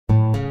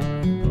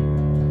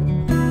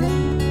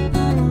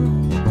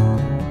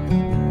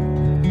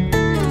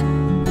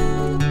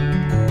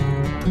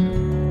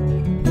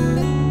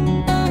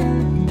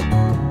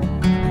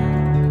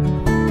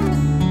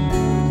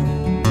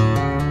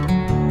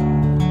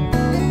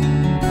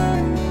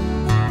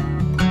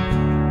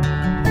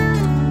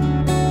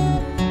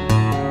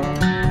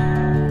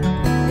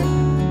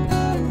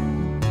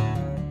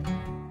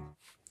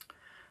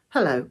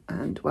Hello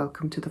and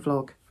welcome to the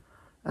vlog.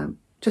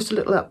 Just a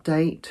little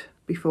update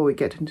before we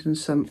get into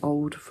some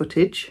old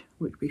footage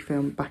which we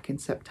filmed back in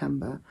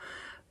September.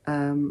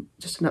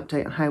 Just an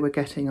update on how we're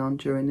getting on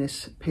during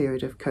this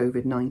period of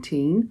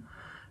COVID-19.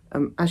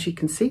 As you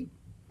can see,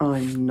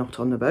 I'm not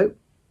on the boat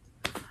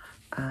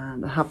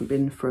and I haven't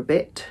been for a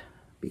bit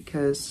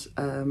because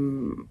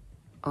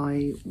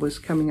I was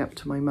coming up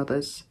to my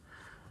mother's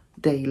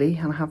daily,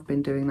 and I have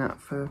been doing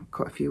that for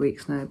quite a few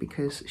weeks now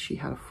because she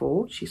had a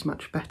fall. She's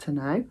much better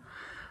now.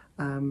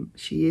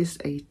 She is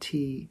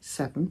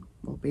 87,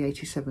 will be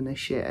 87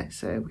 this year,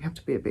 so we have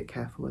to be a bit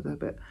careful with her,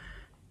 but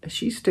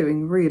she's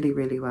doing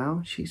really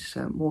well. She's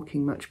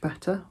walking much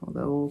better,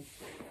 although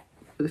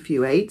with a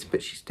few aids,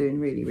 but she's doing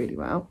really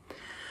well.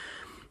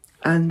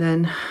 And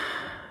then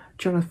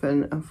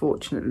Jonathan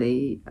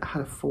unfortunately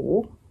had a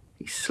fall.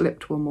 He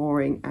slipped while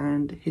mooring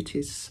and hit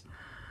his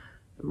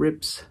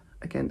ribs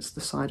against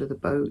the side of the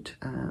boat,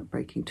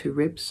 breaking 2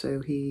 ribs.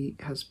 So he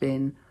has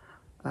been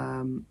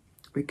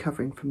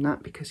recovering from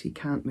that because he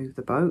can't move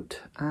the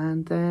boat.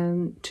 And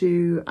then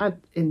to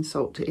add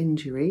insult to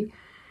injury,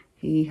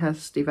 he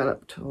has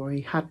developed, or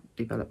he had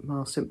developed,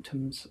 mild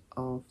symptoms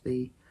of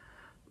the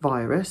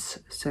virus.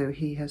 So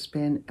he has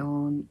been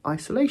on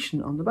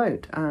isolation on the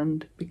boat.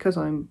 And because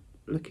I'm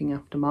looking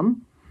after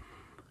Mum,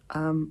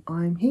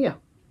 I'm here.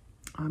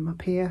 I'm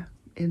up here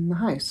in the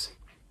house.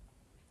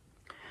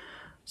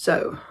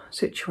 So,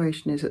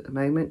 situation is at the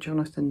moment,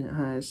 Jonathan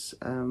has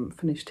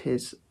finished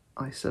his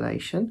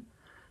isolation.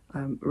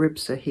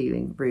 Ribs are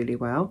healing really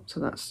well, so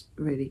that's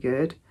really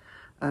good.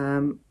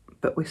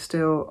 But we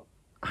still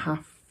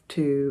have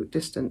to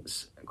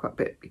distance quite a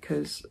bit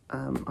because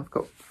I've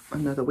got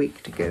another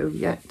week to go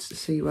yet to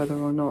see whether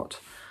or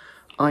not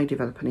I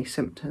develop any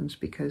symptoms,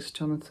 because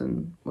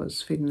Jonathan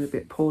was feeling a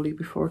bit poorly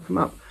before I come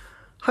up.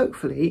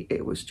 Hopefully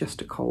it was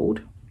just a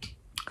cold,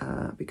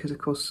 because of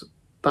course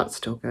that's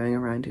still going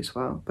around as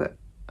well, but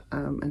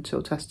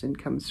until testing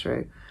comes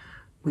through,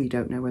 we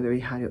don't know whether he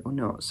had it or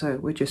not, so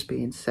we're just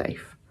being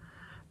safe.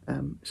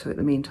 So in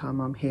the meantime,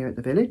 I'm here at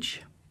the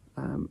village,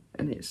 and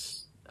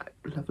it's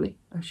lovely,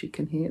 as you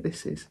can hear.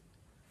 This is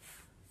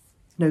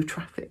no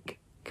traffic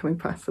coming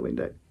past the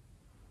window,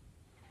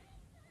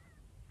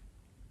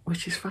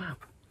 which is fab.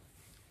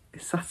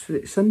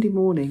 It's Sunday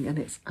morning and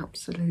it's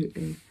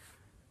absolutely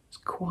as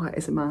quiet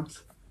as a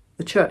mouse.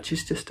 The church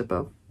is just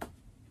above.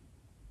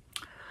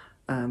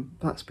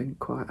 That's been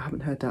quiet. I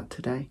haven't heard that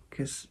today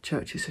because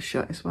churches are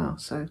shut as well,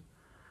 so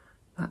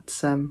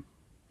that's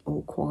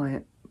all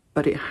quiet.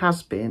 But it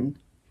has been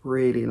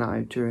really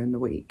loud during the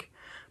week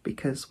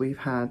because we've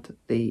had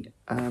the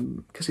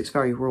because it's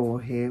very raw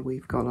here,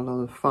 we've got a lot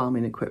of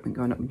farming equipment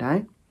going up and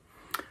down,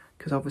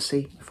 because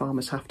obviously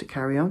farmers have to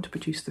carry on to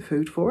produce the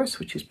food for us,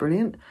 which is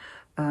brilliant.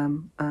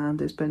 And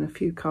there's been a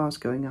few cars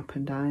going up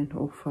and down,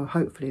 or for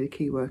hopefully the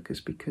key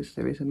workers, because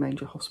there is a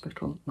major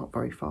hospital not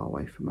very far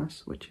away from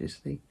us, which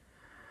is the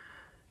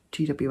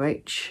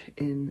GWH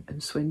in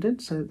Swindon,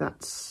 so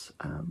that's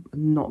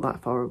not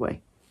that far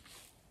away.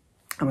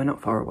 And we're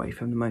not far away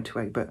from the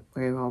motorway, but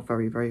we are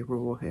very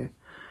raw here,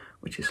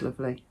 which is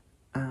lovely.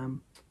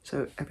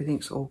 So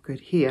everything's all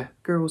good here.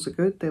 Girls are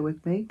good, they're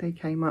with me. They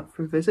came up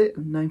for a visit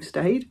and now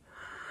stayed,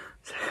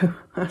 so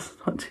that's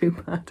not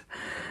too bad.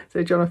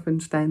 So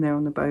Jonathan's down there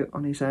on the boat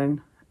on his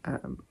own,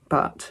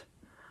 but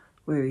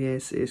where he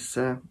is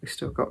we've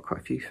still got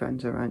quite a few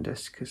friends around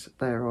us because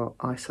they're all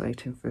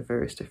isolating for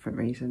various different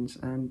reasons,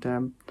 and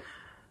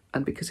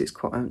because it's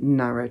quite a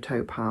narrow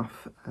tow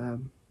path,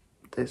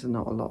 there's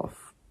not a lot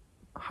of,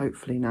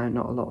 hopefully now,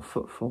 not a lot of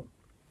footfall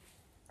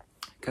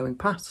going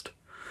past.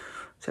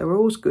 So we're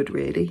all's good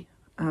really.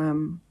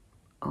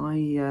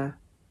 I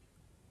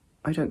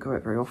don't go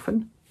out very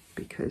often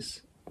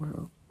because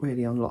we're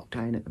really on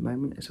lockdown at the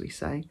moment, as we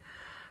say.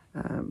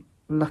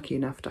 Lucky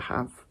enough to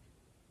have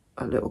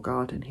a little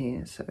garden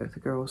here, so the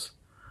girls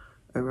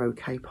are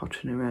okay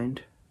pottering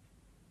around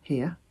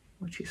here,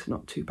 which is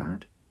not too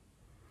bad.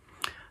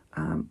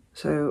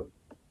 So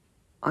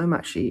I'm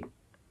actually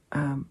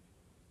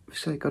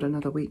so got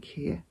another week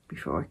here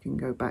before I can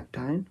go back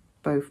down.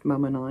 Both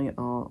Mum and I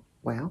are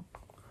well,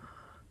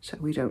 so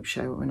we're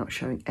not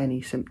showing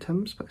any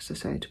symptoms, but as I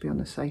say, to be on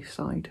the safe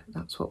side,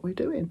 that's what we're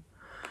doing.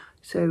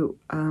 So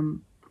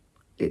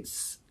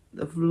it's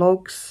the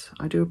vlogs,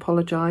 I do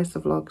apologise, the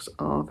vlogs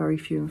are very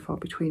few and far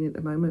between at the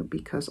moment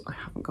because I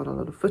haven't got a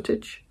lot of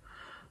footage.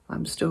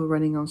 I'm still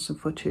running on some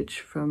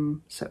footage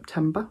from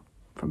September,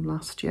 from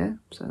last year,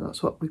 so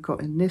that's what we've got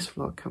in this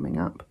vlog coming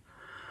up.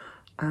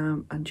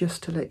 And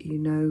just to let you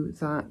know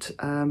that,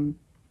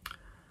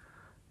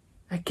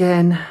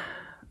 again,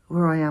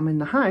 where I am in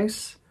the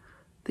house,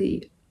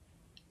 the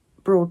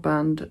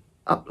broadband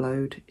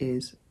upload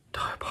is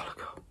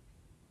diabolical.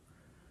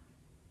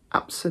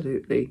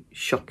 Absolutely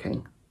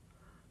shocking.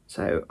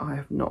 So I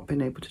have not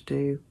been able to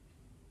do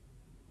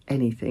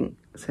anything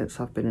since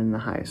I've been in the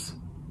house.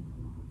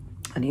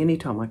 And the only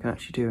time I can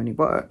actually do any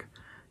work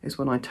is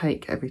when I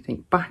take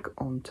everything back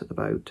onto the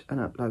boat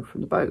and upload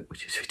from the boat,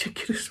 which is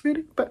ridiculous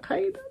really, but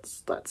hey,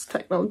 that's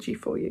technology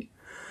for you.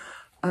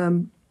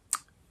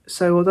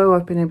 So although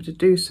I've been able to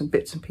do some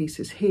bits and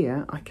pieces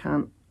here, I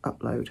can't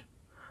upload.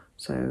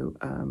 So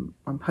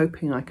I'm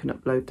hoping I can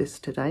upload this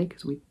today,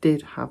 because we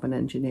did have an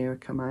engineer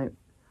come out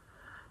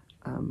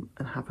and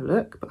have a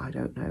look, but I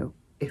don't know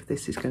if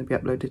this is going to be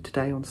uploaded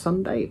today on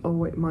Sunday,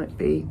 or it might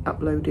be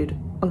uploaded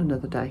on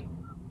another day.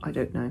 I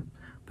don't know,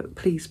 but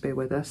please bear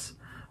with us.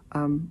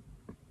 And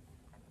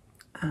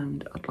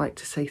I'd like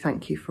to say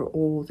thank you for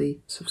all the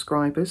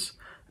subscribers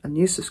and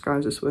new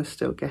subscribers we're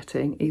still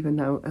getting, even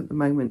though at the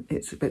moment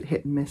it's a bit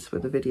hit and miss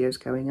with the videos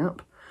going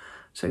up.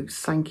 So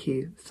thank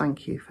you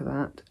for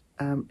that.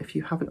 If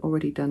you haven't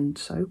already done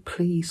so,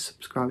 please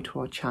subscribe to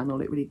our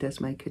channel. It really does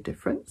make a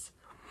difference.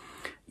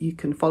 You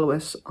can follow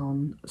us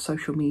on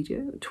social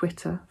media,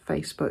 Twitter,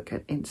 Facebook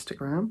and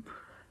Instagram.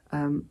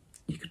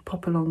 You could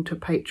pop along to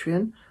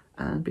Patreon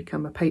and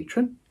become a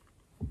patron.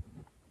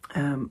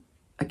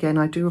 Again,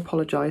 I do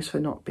apologise for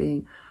not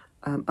being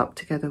up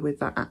together with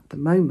that at the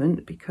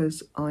moment,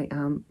 because I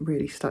am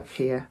really stuck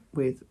here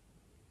with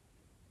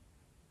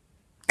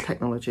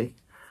technology.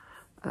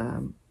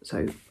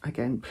 So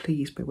again,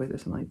 please bear with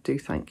us, and I do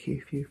thank you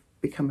if you've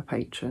become a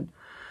patron.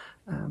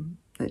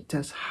 It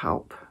does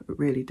help, it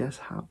really does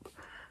help.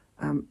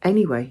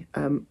 Anyway,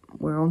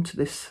 we're on to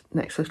this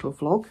next little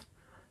vlog.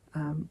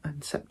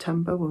 In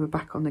September we'll be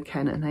back on the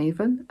Kennet and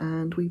Avon,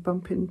 and we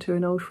bump into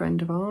an old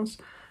friend of ours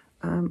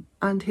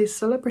and his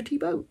celebrity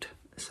boat.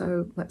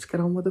 So let's get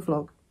on with the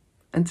vlog.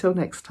 Until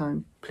next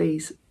time,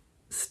 please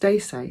stay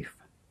safe,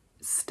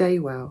 stay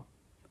well,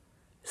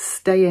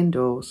 stay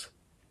indoors,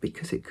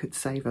 because it could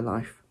save a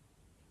life.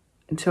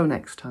 Until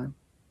next time,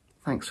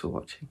 thanks for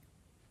watching.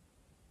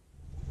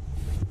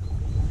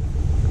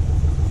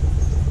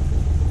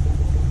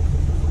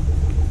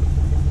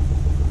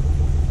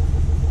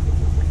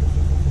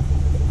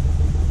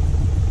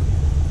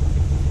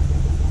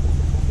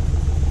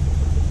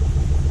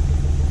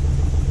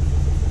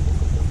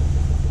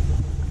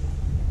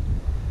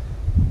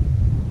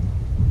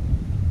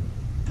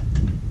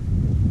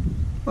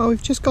 Well,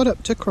 we've just got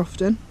up to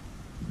Crofton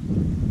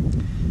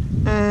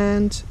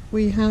and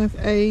we have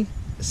a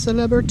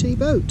celebrity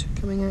boat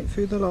coming out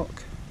through the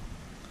lock.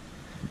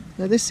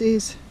 Now this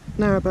is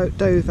Narrowboat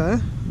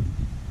Dover,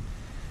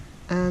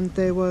 and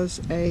there was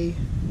a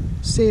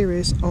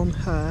series on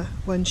her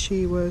when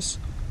she was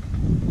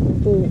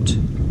bought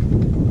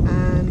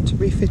and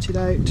refitted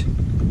out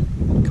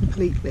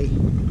completely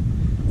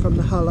from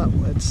the hull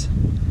upwards.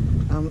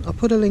 I'll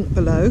put a link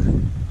below.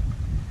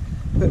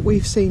 But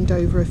we've seen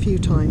Dover a few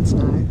times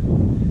now,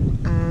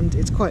 and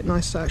it's quite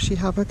nice to actually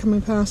have her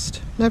coming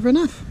past Never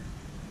Enough.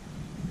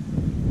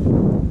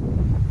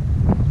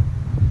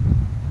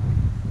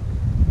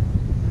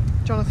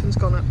 Jonathan's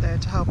gone up there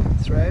to help him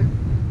through.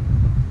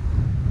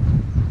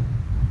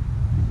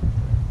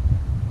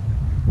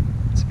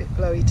 It's a bit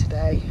blowy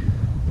today.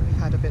 We've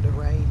had a bit of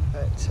rain,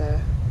 but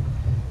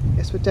I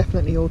guess we're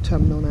definitely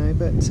autumnal now.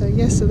 But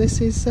yes, so this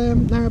is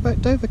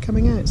Narrowboat Dover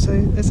coming out.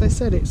 So as I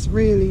said, it's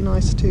really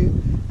nice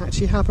to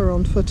actually have her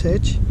on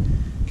footage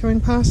coming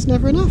past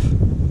Never Enough.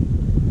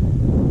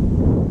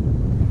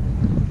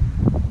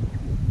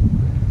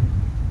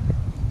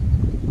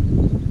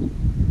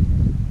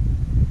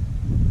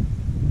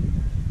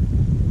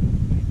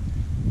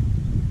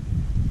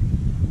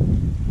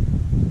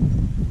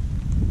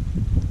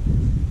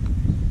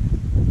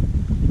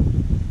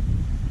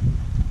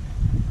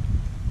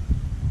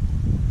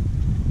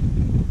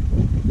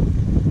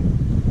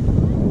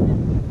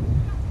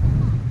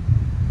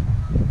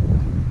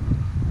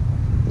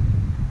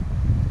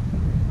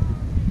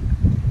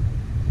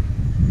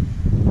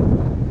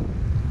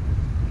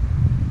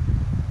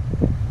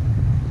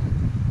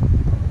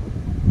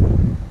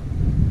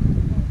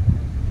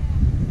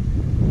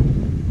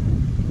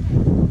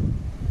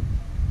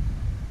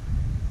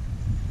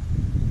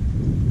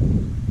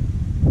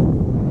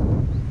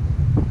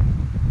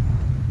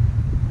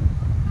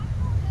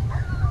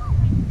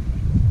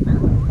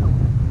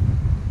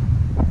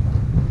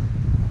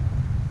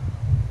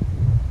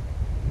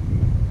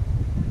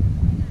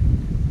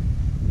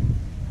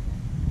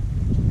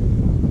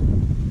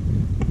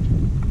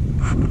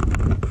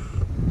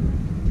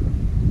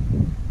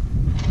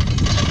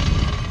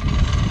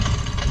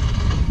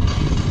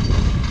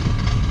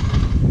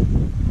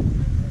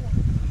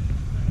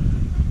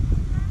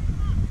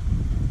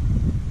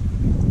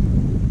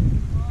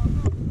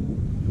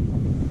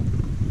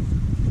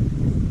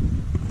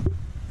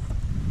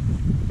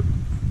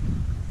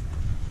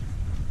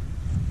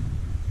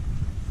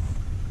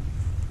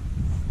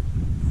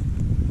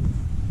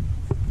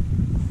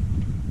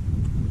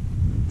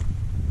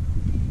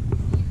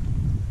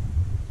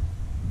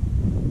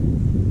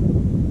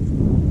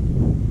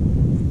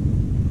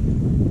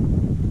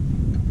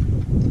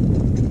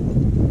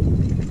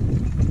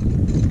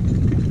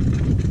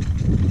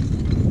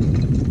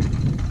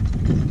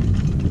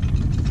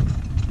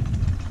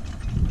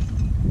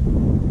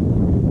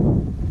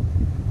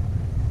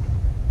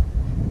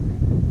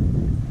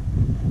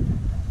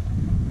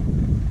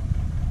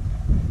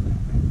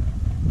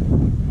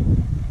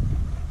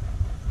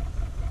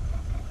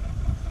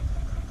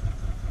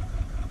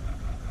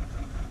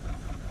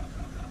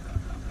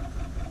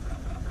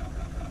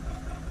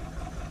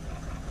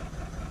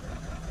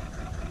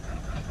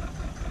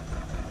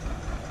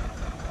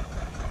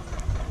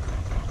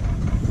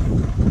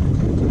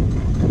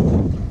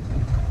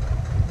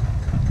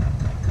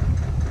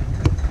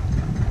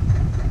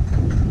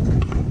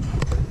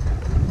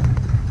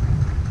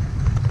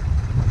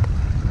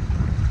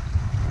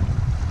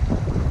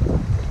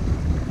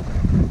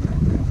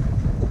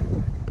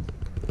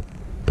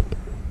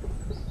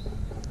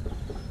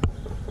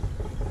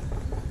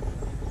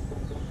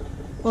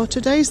 Well,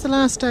 today's the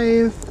last day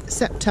of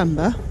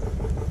September,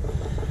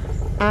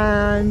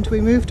 and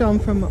we moved on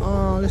from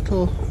our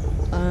little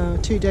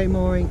 2-day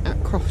mooring at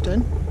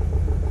Crofton.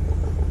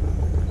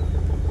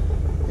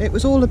 It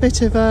was all a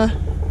bit of a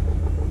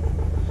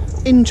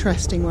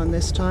interesting one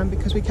this time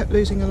because we kept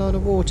losing a lot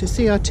of water.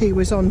 CRT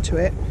was onto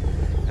it,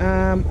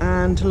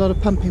 and a lot of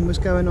pumping was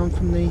going on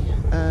from the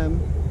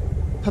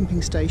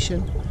pumping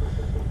station.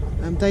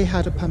 They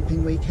had a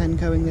pumping weekend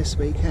going this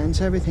weekend,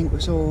 so everything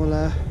was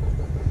all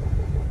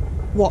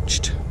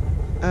watched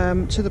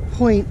to the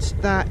point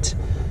that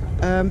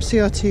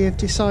CRT have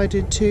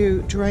decided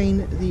to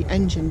drain the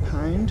engine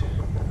pound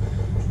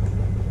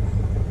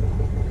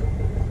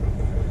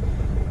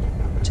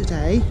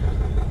today.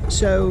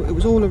 So it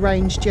was all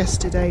arranged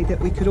yesterday that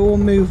we could all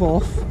move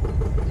off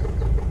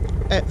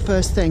at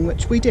first thing,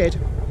 which we did.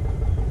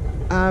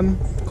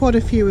 Quite a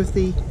few of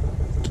the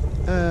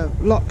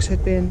locks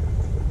had been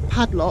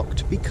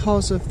padlocked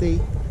because of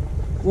the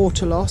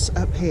water loss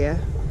up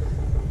here.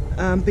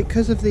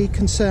 Because of the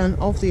concern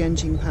of the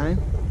engine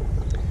pound,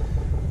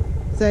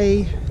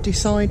 they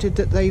decided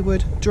that they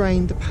would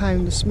drain the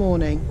pound this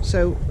morning.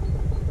 So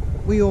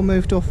we all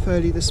moved off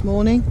early this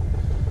morning,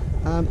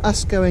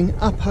 us going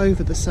up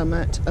over the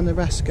summit and the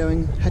rest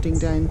heading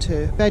down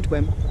to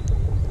Bedwin.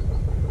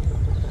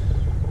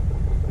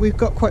 We've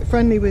got quite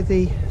friendly with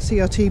the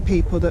CRT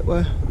people that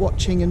were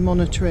watching and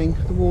monitoring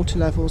the water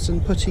levels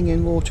and putting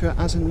in water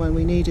as and when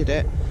we needed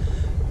it.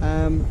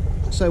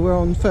 So we're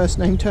on first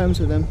name terms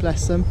with them,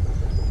 bless them.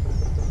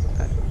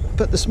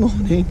 But this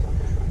morning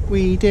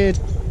we did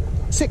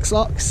 6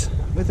 locks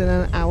within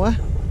an hour,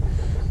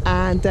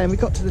 and then we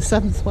got to the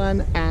 7th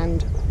one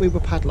and we were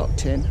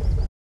padlocked in.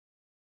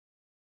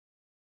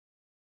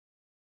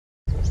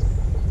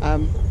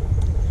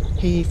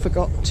 He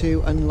forgot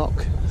to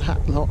unlock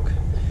hat lock,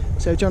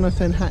 so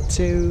Jonathan had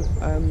to,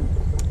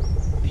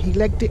 he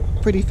legged it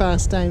pretty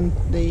fast down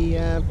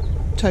the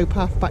tow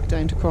path back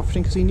down to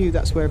Crofton because he knew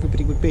that's where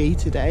everybody would be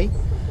today.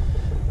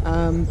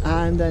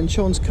 And then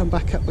Sean's come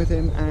back up with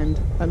him and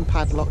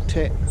unpadlocked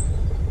it,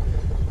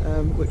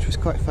 which was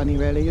quite funny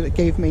really. It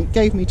gave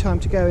me time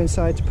to go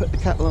inside to put the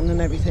kettle on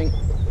and everything.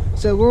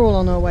 So we're all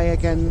on our way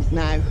again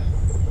now.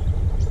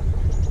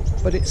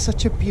 But it's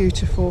such a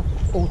beautiful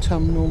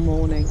autumnal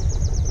morning.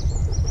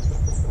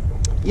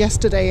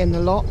 Yesterday in the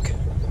lock,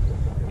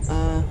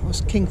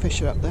 was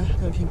kingfisher up there. I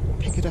don't know if you can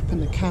pick it up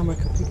and the camera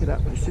can pick it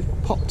up, but it's just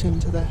popped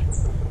into the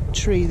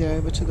tree there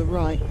over to the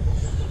right.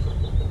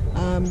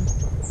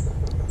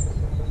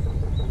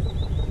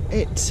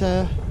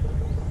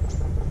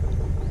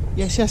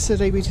 Yes,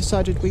 yesterday we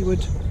decided we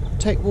would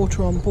take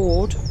water on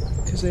board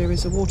because there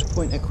is a water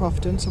point at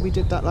Crofton, so we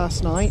did that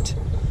last night.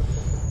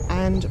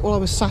 And while I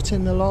was sat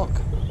in the lock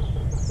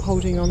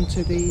holding on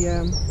to the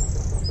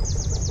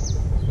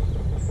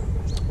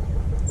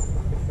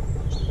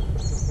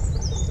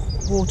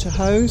water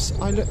hose,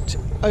 I looked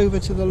over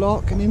to the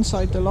lock, and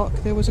inside the lock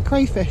there was a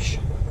crayfish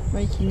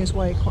making his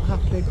way quite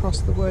happily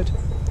across the wood.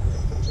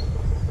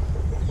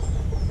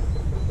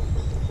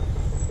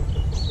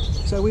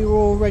 So we were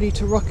all ready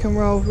to rock and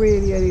roll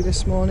really early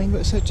this morning,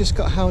 but so just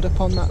got held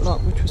up on that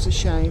lock, which was a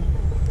shame.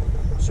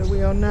 So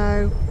we are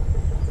now,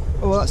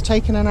 oh, that's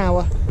taken an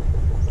hour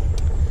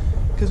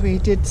because we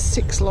did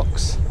 6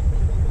 locks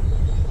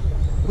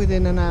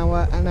within an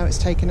hour, and now it's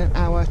taken an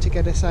hour to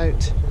get us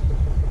out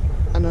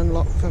and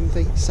unlock from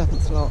the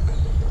 7th lock.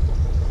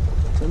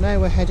 So now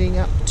we're heading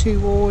up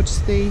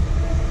towards the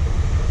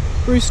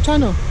Bruce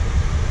Tunnel.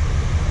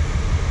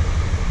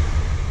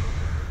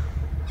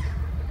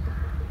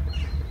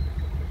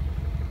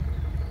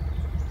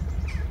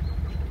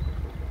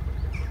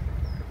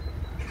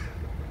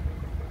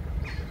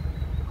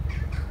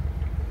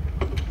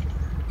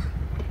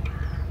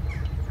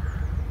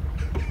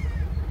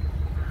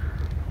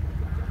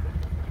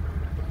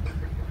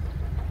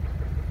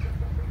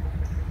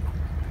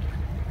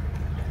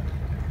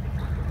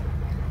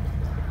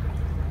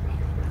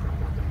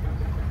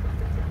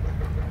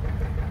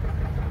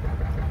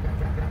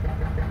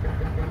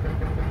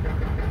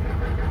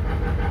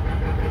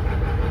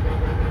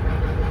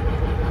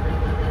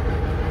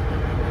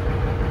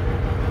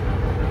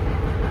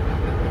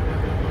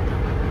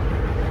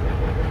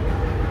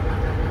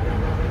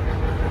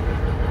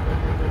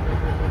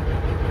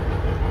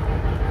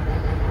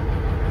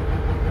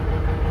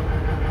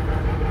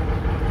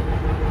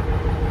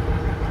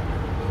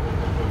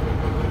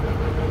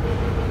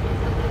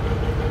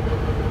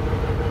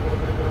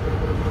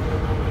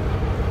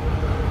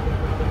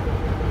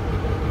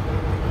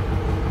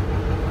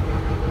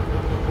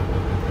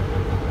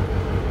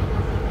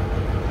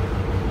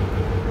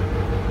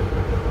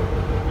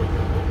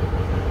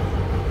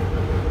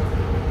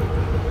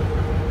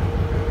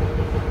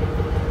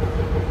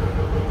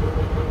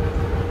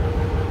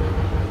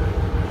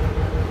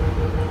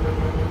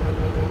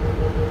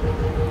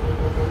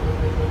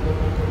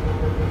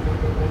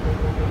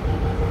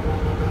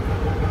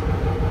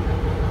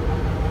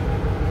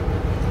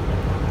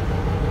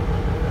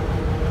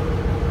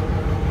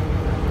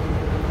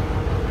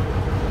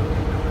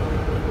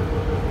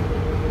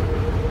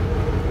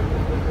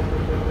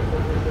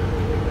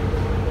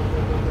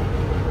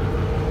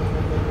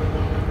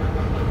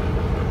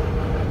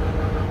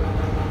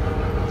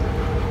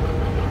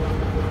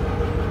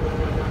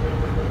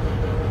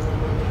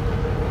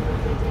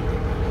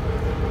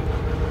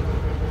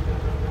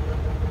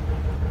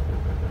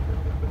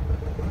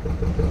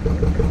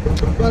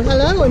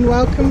 Hello and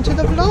welcome to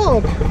the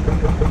vlog.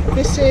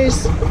 This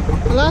is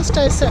the last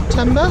day of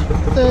September,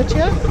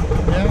 30th.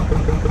 Yeah.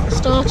 The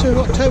start of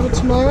October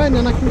tomorrow, and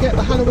then I can get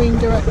the Halloween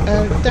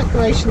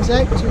decorations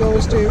out, because we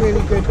always do a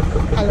really good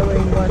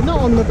Halloween one.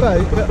 Not on the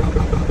boat, but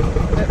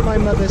at my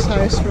mother's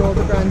house for all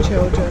the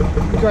grandchildren,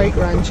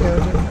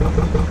 great-grandchildren.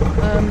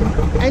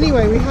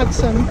 Anyway, we had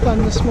some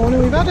fun this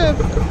morning. We've had an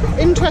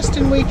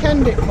interesting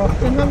weekend at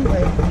Crofton, haven't we?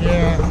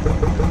 Yeah.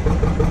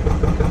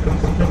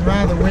 It's been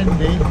rather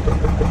windy.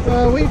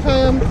 Well,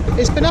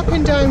 it's been up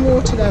and down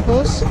water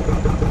levels.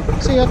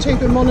 CRT have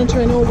been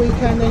monitoring all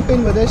weekend. They've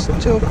been with us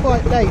till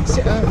quite late.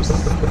 It was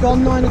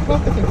gone 9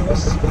 o'clock, I think it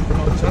was.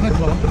 Gone 10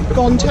 o'clock.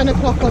 Gone 10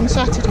 o'clock on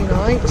Saturday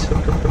night.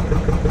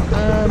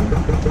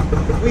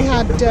 We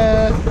had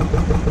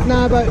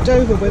Narrowboat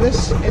Dover with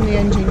us in the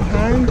engine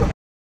pound.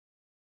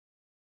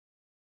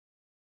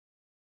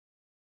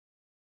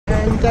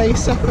 And they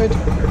suffered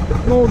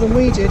more than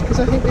we did, because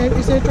I think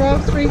is their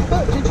draft 3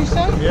 foot, did you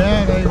say?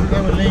 Yeah, they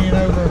were leaning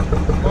over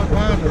quite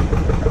badly.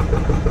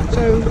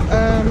 So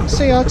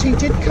CRT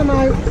did come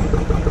out.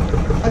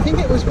 I think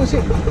it was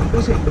it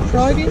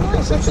Friday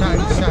night, Saturday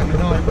night? Saturday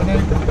night, when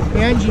the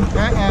engine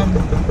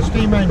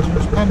steam engine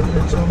was pumping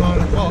until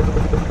 9 o'clock.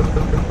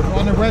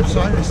 On the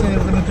website they said they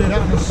were going to do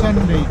that on a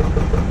Sunday, so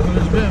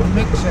there's a bit of a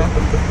mix-up.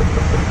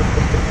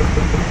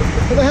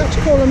 But they had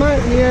to call them out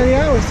in the early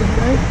hours, didn't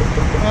they?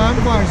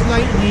 Well, it's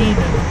late in the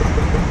evening.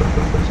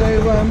 So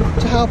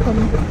to help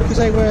them, because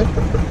they were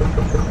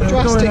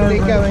drastically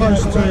going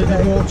close over, to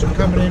the water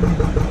coming in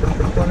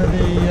one of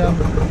the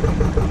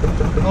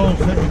old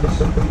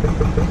fittings.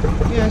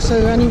 Yeah, so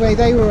anyway,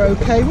 they were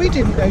okay. We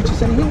didn't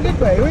notice anything, did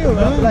we? We were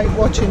up late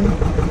watching the...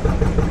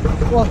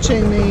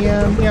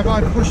 Yeah,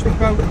 but I pushed the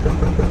boat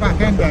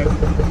back end out.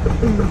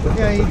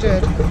 Yeah, you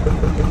did.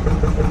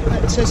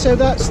 So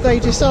they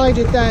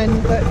decided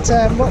then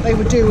that what they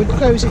would do would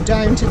close it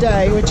down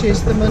today, which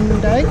is the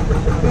Monday.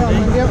 We are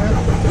Monday, aren't we?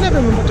 I never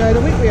remember what day of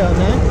the week we are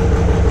now.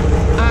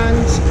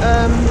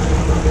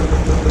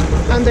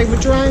 And they would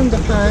drown the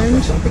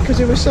pound because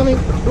there was something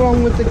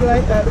wrong with the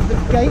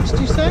gates,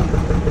 do you say?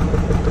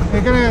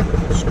 They're going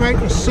to scrape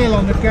the sill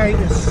on the gate.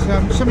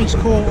 Something's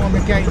caught on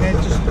the gate there.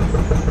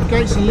 The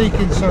gates are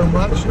leaking so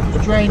much, it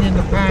was draining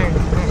the pound.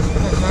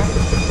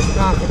 That's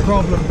half the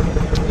problem.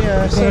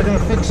 Yeah, so they're going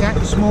to fix that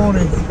this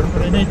morning, but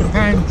they need the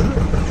pound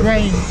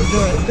drained to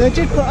do it. They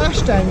did put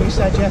ash down, you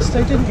said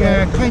yesterday, didn't they?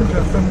 Yeah,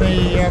 clinker from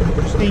the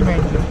steam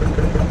engine.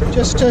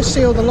 Just to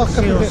seal the lock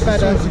up a bit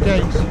better. Seals the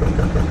gates.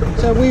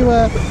 So we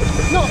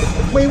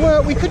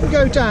couldn't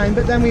go down,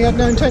 but then we had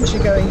no intention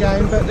of going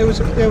down, but there was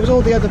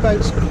all the other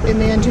boats in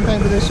the engine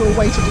pound with us all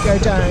waiting to go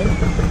down,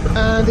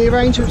 and the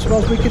arrangements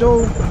was we could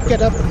all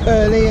get up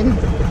early and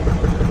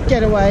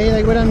get away.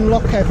 They would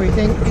unlock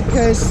everything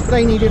because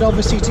they needed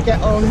obviously to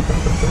get on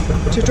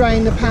to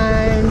drain the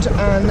pound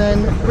and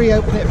then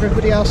reopen it for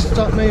everybody else to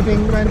start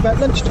moving around about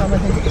lunchtime, I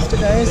think it is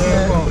today, isn't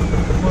it? Well,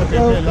 might be a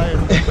bit later.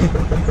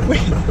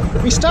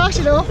 We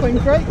started off in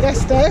great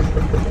gusto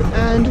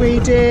and we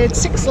did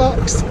 6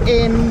 locks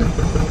in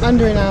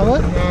under an hour.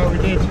 No, we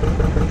did.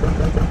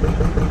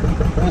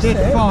 We did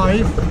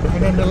 5,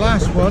 and then the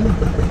last one.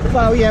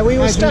 Well, yeah, we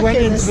were stuck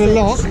in the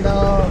lock.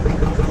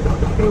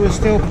 It was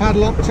still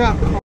padlocked up.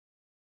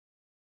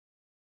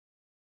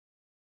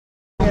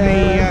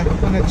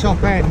 On the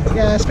top end.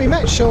 Yes, we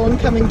met Sean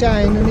coming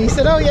down and he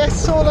said, oh yes,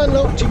 it's all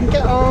unlocked, you can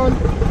get on.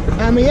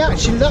 And we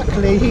actually,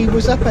 luckily, he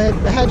was up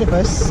ahead of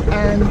us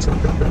and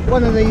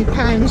one of the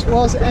pounds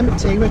was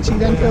empty, which he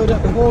then filled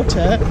up with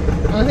water.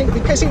 And I think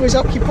because he was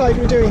occupied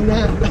with doing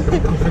that... You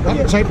forgot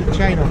to take the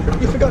chain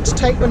off. You forgot to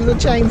take one of the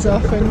chains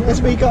off, and as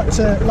we got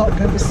to lock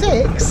number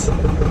 6,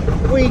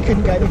 we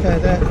couldn't go any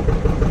further.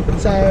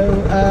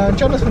 So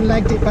Jonathan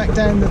legged it back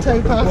down the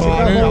towpath and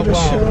got hold of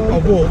Sean. I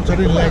walked, I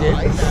didn't leg it.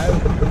 I know.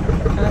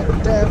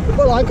 And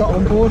I got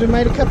on board and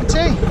made a cup of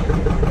tea.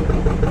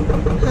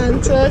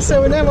 And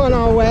so we're now on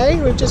our way.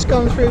 We've just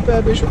gone through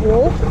Burbage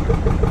Wharf,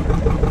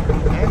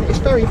 and it's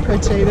very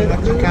pretty. The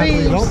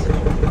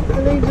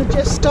leaves are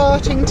just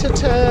starting to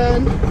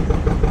turn.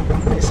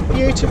 It's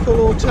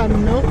beautiful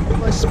autumnal.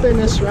 I spin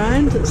us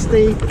round. It's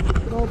the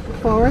Marlborough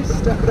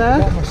Forest up there.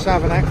 Bottom of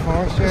Savernake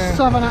Forest, yeah.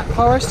 Savernake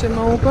Forest in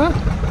Marlborough.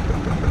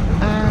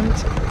 And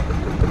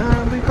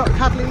we've got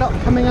Cadley Lock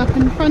coming up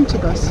in front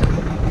of us.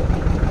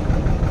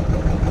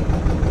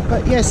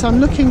 But yes, I'm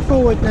looking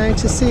forward now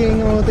to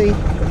seeing all the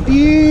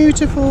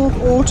beautiful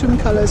autumn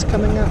colours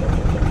coming up,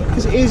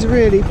 because it is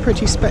really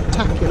pretty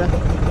spectacular.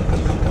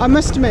 I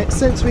must admit,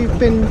 since we've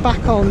been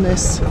back on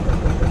this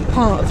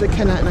part of the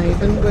Kennet and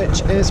Avon,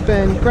 which has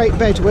been Great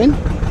Bedouin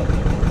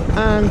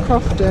and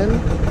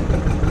Crofton,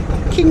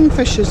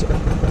 kingfishers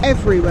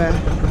everywhere,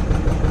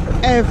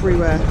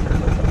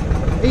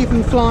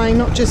 even flying,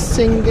 not just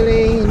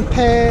singly, in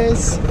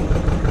pairs,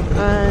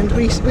 and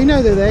we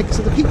know they're there because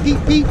of the peep peep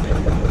peep,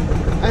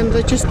 and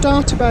they just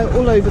dart about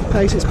all over the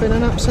place. It's been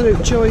an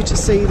absolute joy to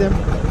see them.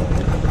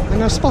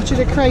 And I spotted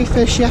a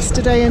crayfish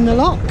yesterday in the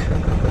lock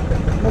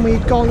when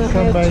we'd gone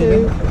ahead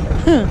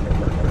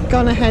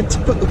to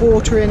put the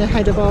water in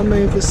ahead of our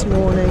move this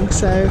morning.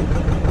 So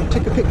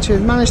took a picture,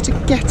 managed to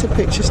get a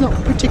picture. It's not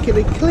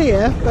particularly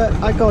clear, but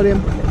I got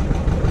him.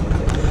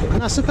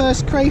 And that's the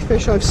first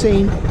crayfish I've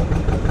seen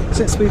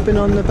since we've been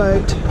on the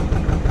boat.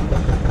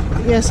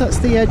 But yes, that's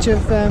the edge of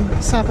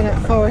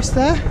Savernake Forest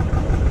there.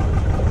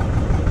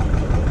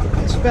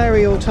 It's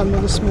very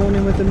autumnal this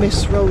morning with the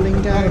mist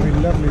rolling down. That'd be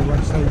lovely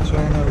once they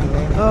turn over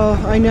there.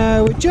 Oh, I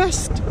know.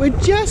 We're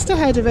just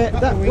ahead of it.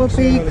 That will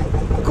be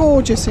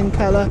gorgeous in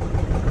colour,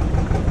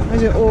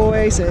 as it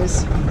always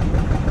is.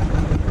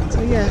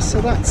 So yeah,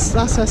 so that's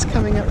us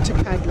coming up to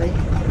Cadley.